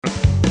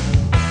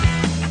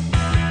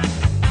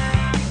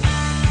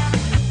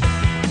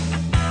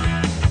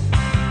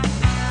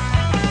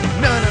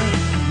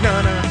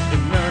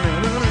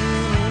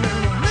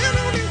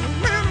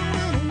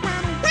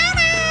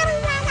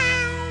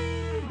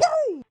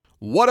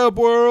What up,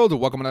 world?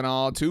 Welcome on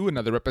all to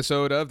another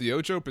episode of the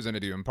Ocho,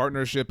 presented to you in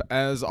partnership,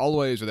 as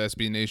always, with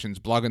SB Nation's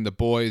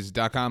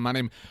bloggingtheboys.com. My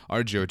name is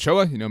RJ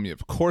Ochoa. You know me,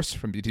 of course,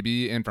 from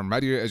BTB and from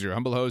right here as your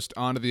humble host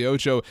on the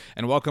Ocho.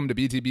 And welcome to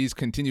BTB's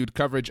continued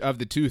coverage of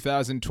the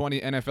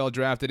 2020 NFL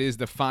Draft. It is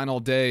the final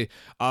day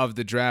of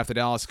the draft. The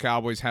Dallas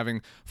Cowboys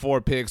having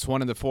 4 picks,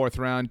 1 in the 4th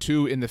round,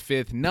 2 in the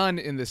 5th, none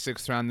in the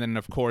 6th round, then,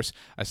 of course,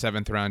 a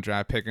 7th round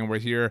draft pick. And we're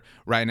here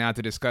right now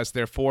to discuss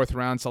their 4th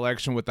round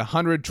selection with the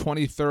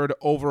 123rd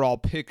overall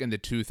pick in the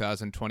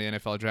 2020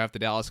 NFL Draft. The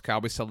Dallas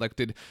Cowboys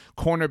selected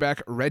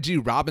cornerback Reggie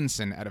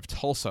Robinson out of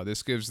Tulsa.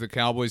 This gives the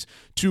Cowboys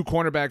 2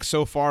 cornerbacks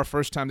so far.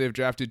 First time they've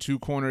drafted 2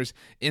 corners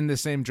in the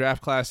same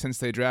draft class since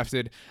they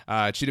drafted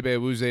Chidobe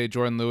Awuzie,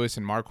 Jordan Lewis,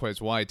 and Marquez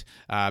White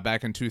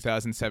back in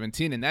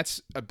 2017. And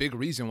that's a big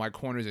reason why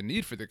corner is a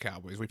need for the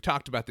Cowboys. We've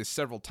talked about this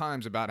several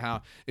times about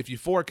how if you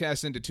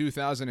forecast into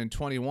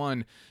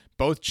 2021,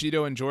 both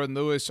Cheeto and Jordan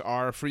Lewis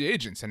are free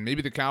agents, and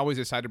maybe the Cowboys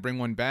decide to bring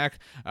one back.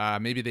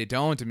 Maybe they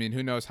don't. I mean,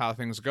 who knows how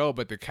things go,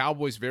 but the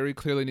Cowboys very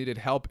clearly needed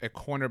help at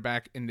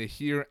cornerback in the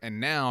here and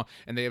now,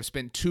 and they have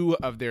spent 2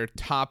 of their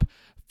top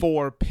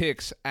 4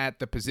 picks at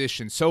the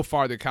position. So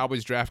far, the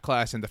Cowboys draft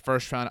class in the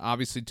first round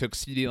obviously took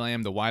CeeDee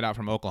Lamb, the wideout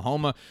from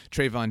Oklahoma,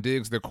 Trayvon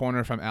Diggs, the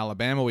corner from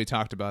Alabama. We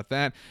talked about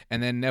that.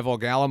 And then Neville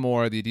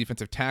Gallimore, the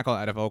defensive tackle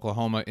out of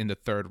Oklahoma in the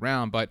 3rd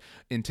round. But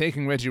in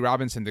taking Reggie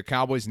Robinson, the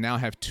Cowboys now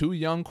have 2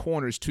 young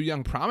corners, 2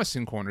 young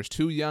promising corners,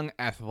 2 young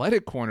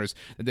athletic corners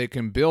that they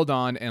can build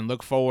on and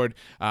look forward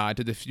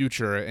to the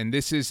future. And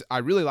I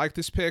really like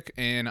this pick,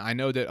 and I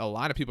know that a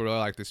lot of people really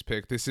like this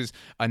pick. This is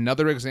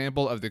another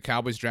example of the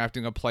Cowboys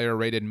drafting a player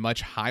rated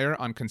much higher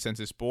on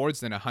consensus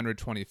boards than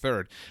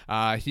 123rd.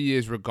 He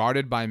is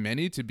regarded by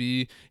many to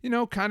be,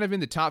 kind of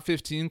in the top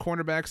 15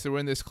 cornerbacks that were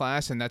in this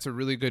class, and that's a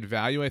really good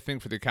value, I think,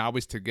 for the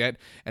Cowboys to get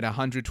at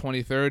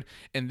 123rd.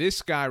 And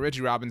this guy, Reggie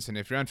Robinson,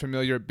 if you're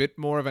unfamiliar, a bit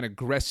more of an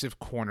aggressive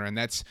corner, and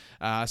that's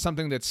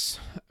something that's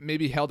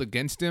maybe held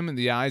against him in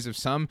the eyes of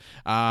some,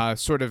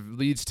 sort of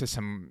leads to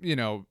some,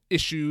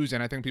 issues,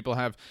 and I think people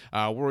have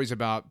worries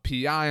about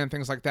PI and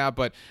things like that,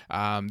 but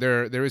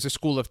there is a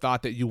school of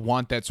thought that you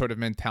want that sort of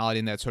mentality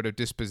and that sort of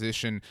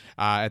disposition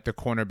at the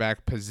cornerback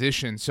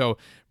position. So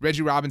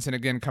Reggie Robinson,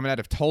 again, coming out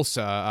of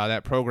Tulsa,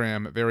 that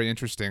program, very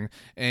interesting.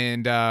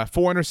 And 4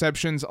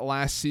 interceptions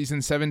last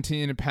season,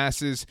 17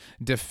 passes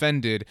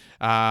defended.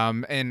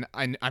 And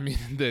I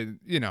mean,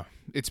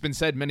 it's been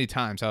said many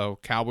times how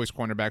Cowboys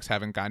cornerbacks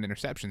haven't gotten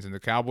interceptions, and the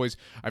Cowboys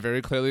are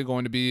very clearly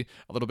going to be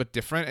a little bit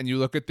different. And you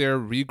look at their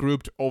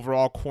regrouped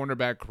overall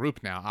cornerback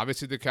group now.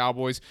 Obviously, the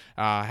Cowboys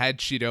had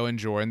Cheeto and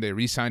Jordan. They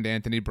re-signed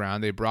Anthony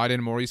Brown. They brought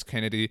in Maurice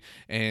Kennedy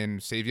and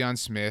Savion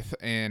Smith,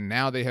 and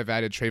now they have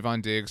added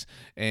Trayvon Diggs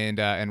and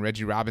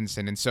Reggie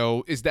Robinson. And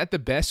so, is that the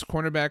best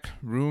cornerback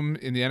room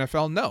in the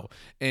NFL? No.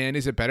 And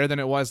is it better than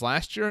it was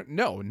last year?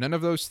 No. None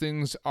of those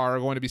things are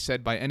going to be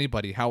said by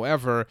anybody.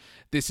 However,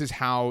 this is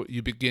how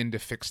you begin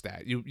to fix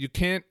that. You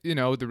can't,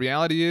 the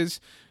reality is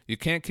you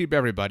can't keep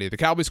everybody. The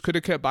Cowboys could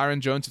have kept Byron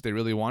Jones if they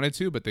really wanted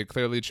to, but they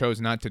clearly chose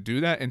not to do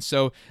that. And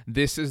so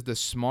this is the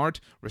smart,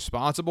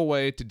 responsible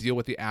way to deal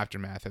with the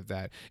aftermath of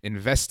that.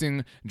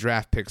 Investing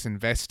draft picks,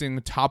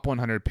 investing top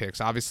 100 picks.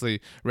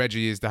 Obviously,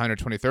 Reggie is the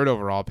 123rd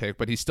overall pick,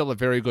 but he's still a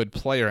very good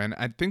player. And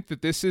I think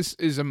that this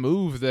is a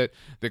move that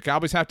the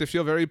Cowboys have to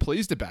feel very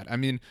pleased about. I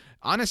mean,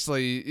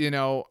 honestly,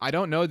 I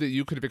don't know that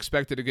you could have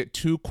expected to get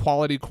 2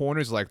 quality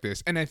corners like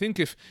this. And I think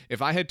if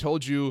I had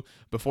told you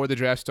before the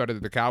draft started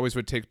that the Cowboys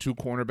would take 2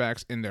 cornerbacks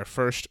in their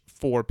first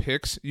 4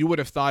 picks, you would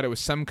have thought it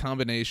was some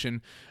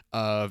combination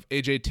of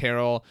A.J.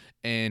 Terrell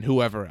and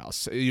whoever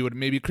else. You would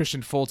maybe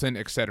Christian Fulton,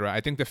 etc. I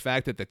think the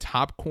fact that the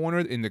top corner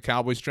in the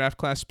Cowboys draft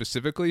class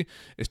specifically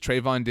is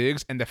Trayvon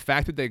Diggs, and the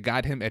fact that they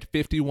got him at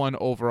 51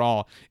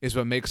 overall is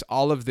what makes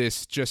all of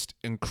this just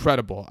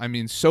incredible. I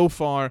mean, so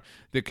far,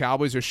 the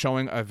Cowboys are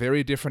showing a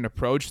very different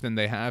approach than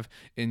they have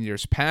in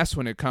years past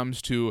when it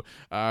comes to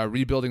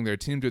rebuilding their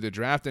team through the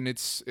draft, and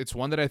it's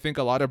one that I think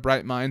a lot of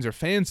bright minds are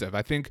fans of.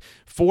 I think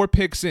 4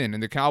 picks in,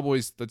 and the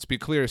Cowboys, let's be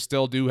clear,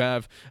 still do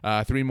have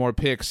 3 more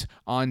picks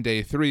on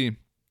day 3.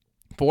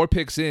 4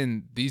 picks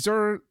in,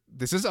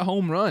 this is a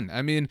home run.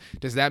 I mean,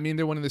 does that mean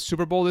they're winning the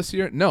Super Bowl this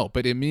year? No,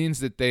 but it means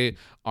that they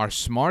are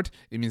smart.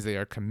 It means they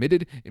are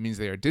committed. It means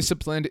they are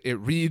disciplined. It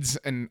reads,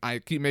 and I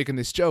keep making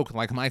this joke,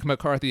 like Mike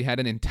McCarthy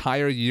had an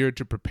entire year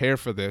to prepare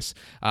for this,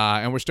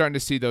 and we're starting to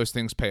see those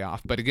things pay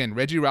off. But again,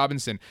 Reggie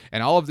Robinson,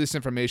 and all of this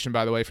information,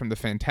 by the way, from the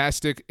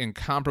fantastic,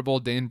 incomparable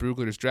Dane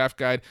Brugler's draft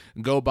guide.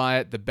 Go buy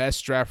it, the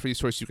best draft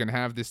resource you can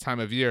have this time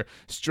of year.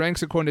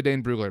 Strengths, according to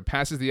Dane Brugler,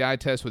 passes the eye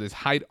test with his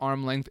height,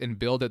 arm length, and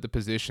build at the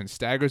position,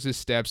 staggers his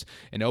steps,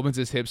 and opens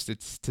his hips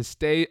to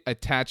stay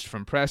attached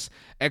from press.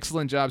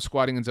 Excellent job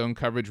squatting in zone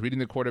coverage, reading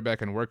the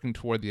quarterback, and working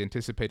toward the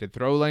anticipated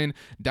throw lane.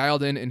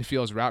 Dialed in and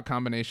feels route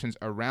combinations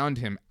around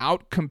him.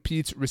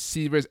 Outcompetes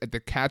receivers at the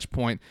catch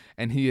point,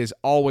 and he is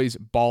always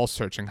ball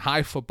searching.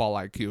 High football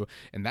IQ,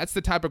 and that's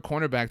the type of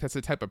cornerback, that's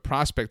the type of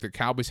prospect the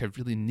Cowboys have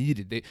really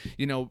needed.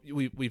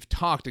 We've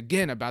talked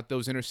again about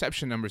those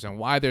interception numbers and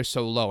why they're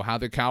so low. How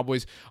the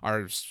Cowboys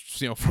are,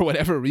 for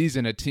whatever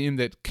reason, a team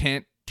that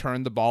can't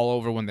turn the ball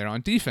over when they're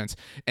on defense.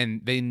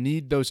 And they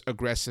need those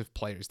aggressive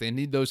players. They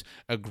need those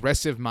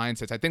aggressive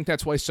mindsets. I think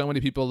that's why so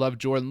many people love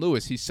Jordan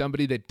Lewis. He's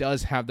somebody that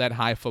does have that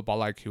high football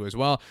IQ as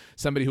well.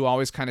 Somebody who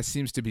always kind of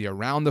seems to be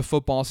around the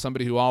football.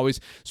 Somebody who always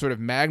sort of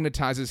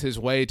magnetizes his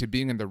way to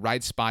being in the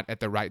right spot at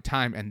the right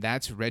time. And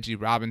that's Reggie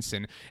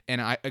Robinson.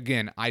 And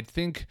I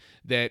think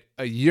that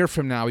a year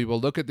from now, we will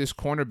look at this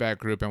cornerback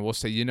group and we'll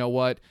say, you know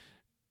what?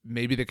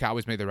 Maybe the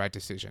Cowboys made the right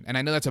decision. And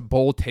I know that's a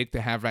bold take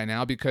to have right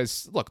now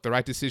because, look, the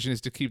right decision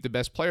is to keep the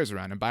best players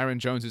around. And Byron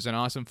Jones is an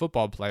awesome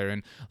football player,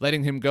 and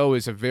letting him go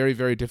is a very,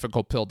 very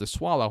difficult pill to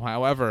swallow.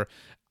 However,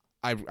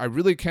 I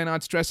really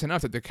cannot stress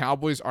enough that the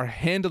Cowboys are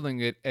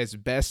handling it as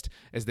best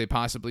as they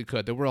possibly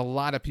could. There were a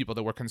lot of people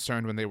that were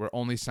concerned when they were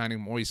only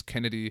signing Maurice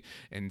Kennedy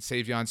and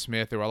Savion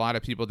Smith. There were a lot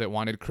of people that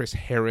wanted Chris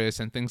Harris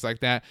and things like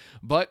that.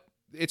 But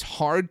it's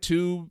hard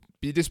to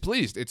be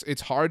displeased.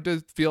 It's hard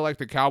to feel like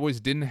the Cowboys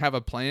didn't have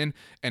a plan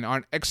and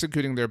aren't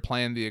executing their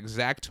plan the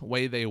exact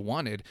way they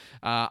wanted.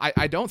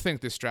 I don't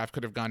think this draft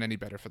could have gone any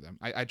better for them.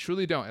 I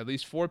truly don't. At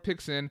least 4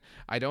 picks in,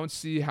 I don't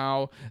see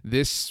how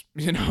this,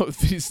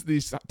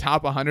 these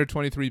top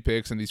 123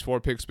 picks and these 4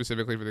 picks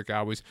specifically for the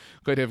Cowboys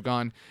could have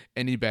gone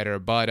any better.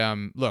 But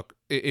look,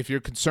 if you're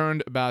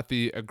concerned about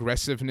the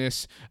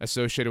aggressiveness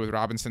associated with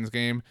Robinson's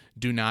game,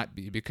 do not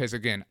be. Because,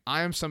 again,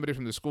 I am somebody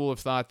from the school of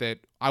thought that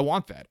I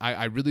want that.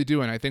 I really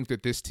do. And I think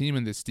that this team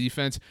and this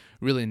defense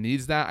really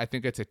needs that. I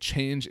think it's a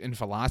change in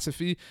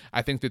philosophy.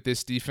 I think that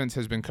this defense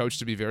has been coached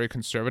to be very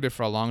conservative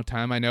for a long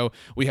time. I know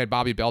we had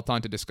Bobby Belt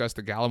on to discuss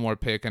the Gallimore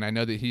pick, and I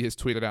know that he has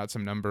tweeted out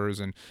some numbers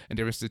and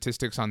different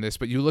statistics on this.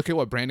 But you look at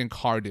what Brandon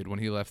Carr did when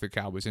he left the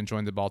Cowboys and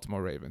joined the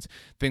Baltimore Ravens.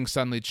 Things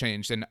suddenly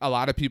changed. And a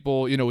lot of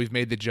people, we've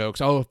made the jokes,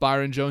 if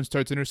Byron Jones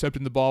starts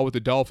intercepting the ball with the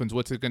Dolphins,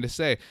 what's it going to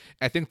say?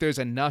 I think there's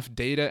enough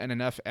data and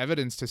enough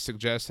evidence to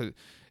suggest that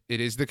it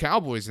is the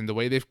Cowboys and the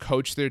way they've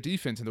coached their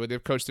defense and the way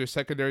they've coached their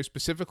secondary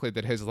specifically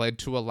that has led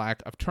to a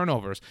lack of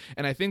turnovers.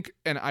 And I think,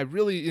 and I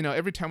really,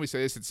 every time we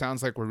say this, it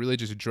sounds like we're really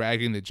just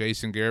dragging the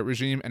Jason Garrett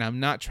regime, and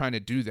I'm not trying to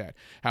do that.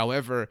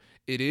 However,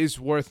 it is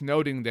worth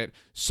noting that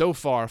so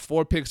far,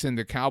 4 picks in,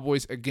 the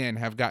Cowboys, again,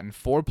 have gotten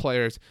 4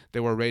 players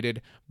that were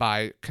rated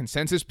by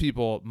consensus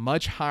people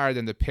much higher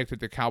than the pick that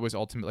the Cowboys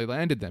ultimately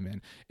landed them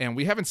in. And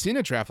we haven't seen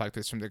a draft like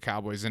this from the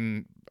Cowboys,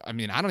 and I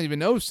don't even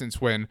know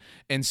since when.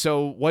 And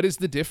so what is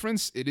the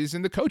difference? It is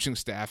in the coaching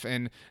staff.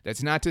 And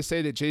that's not to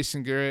say that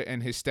Jason Garrett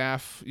and his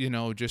staff,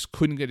 just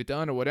couldn't get it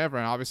done or whatever.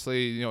 And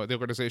obviously, the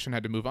organization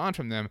had to move on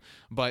from them.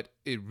 But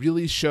it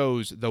really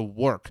shows the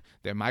work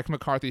that Mike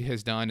McCarthy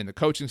has done and the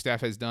coaching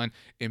staff has done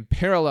in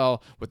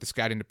parallel with the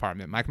scouting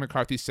department. Mike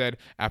McCarthy said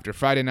after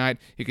Friday night,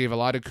 he gave a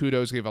lot of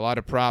kudos, gave a lot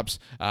of props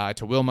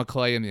to Will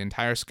McClay and the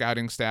entire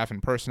scouting staff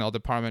and personnel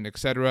department,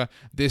 etc.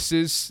 This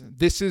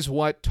is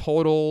what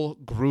total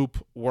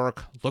group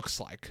work looks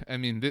like.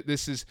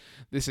 This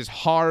is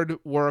hard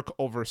work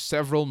over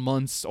several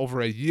months,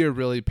 over a year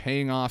really,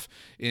 paying off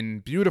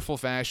in beautiful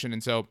fashion.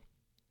 And so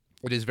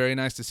it is very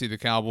nice to see the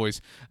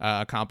Cowboys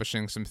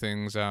accomplishing some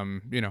things,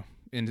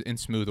 in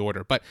smooth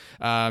order. But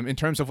in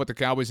terms of what the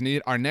Cowboys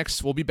need, our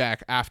next will be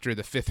back after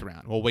the 5th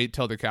round. We'll wait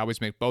till the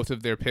Cowboys make both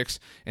of their picks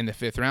in the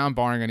 5th round,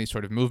 barring any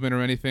sort of movement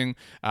or anything.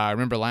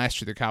 Remember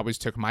last year, the Cowboys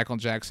took Michael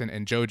Jackson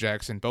and Joe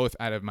Jackson both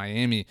out of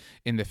Miami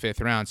in the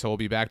 5th round. So we'll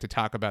be back to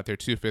talk about their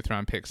 2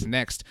 5th-round picks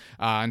next.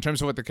 In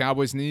terms of what the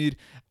Cowboys need,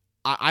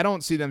 I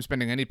don't see them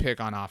spending any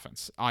pick on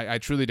offense. I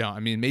truly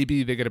don't.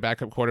 Maybe they get a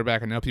backup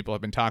quarterback. I know people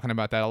have been talking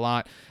about that a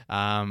lot.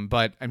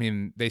 But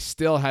they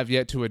still have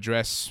yet to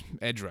address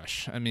edge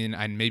rush. And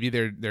maybe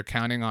they're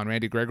counting on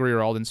Randy Gregory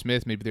or Aldon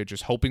Smith. Maybe they're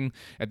just hoping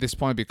at this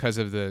point because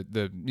of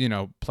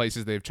the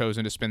places they've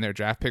chosen to spend their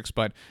draft picks.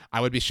 But I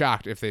would be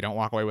shocked if they don't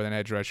walk away with an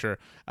edge rusher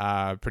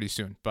pretty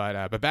soon.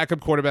 But backup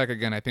quarterback,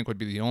 again, I think would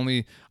be the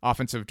only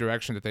offensive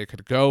direction that they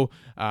could go.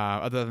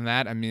 Other than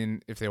that,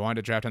 if they wanted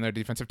to draft on their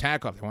defensive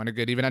tackle, if they want to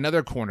get even another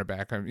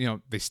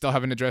cornerback, they still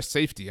haven't addressed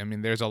safety.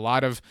 There's a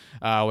lot of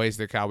ways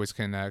the Cowboys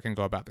can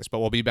go about this. But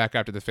we'll be back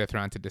after the 5th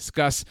round to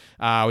discuss.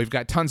 We've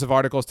got tons of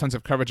articles, tons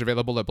of coverage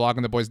available at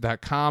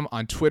bloggingtheboys.com,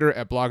 on Twitter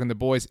at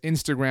bloggingtheboys,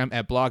 Instagram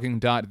at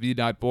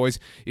blogging.the.boys.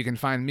 You can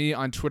find me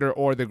on Twitter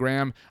or the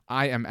gram.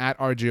 I am at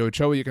RJ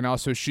Ochoa. You can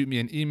also shoot me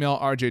an email,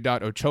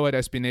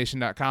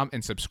 rj.ochoa@sbnation.com,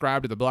 and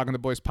subscribe to the Blogging the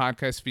Boys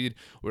podcast feed.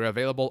 We're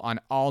available on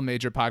all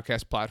major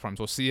podcast platforms.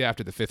 We'll see you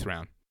after the 5th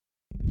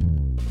round.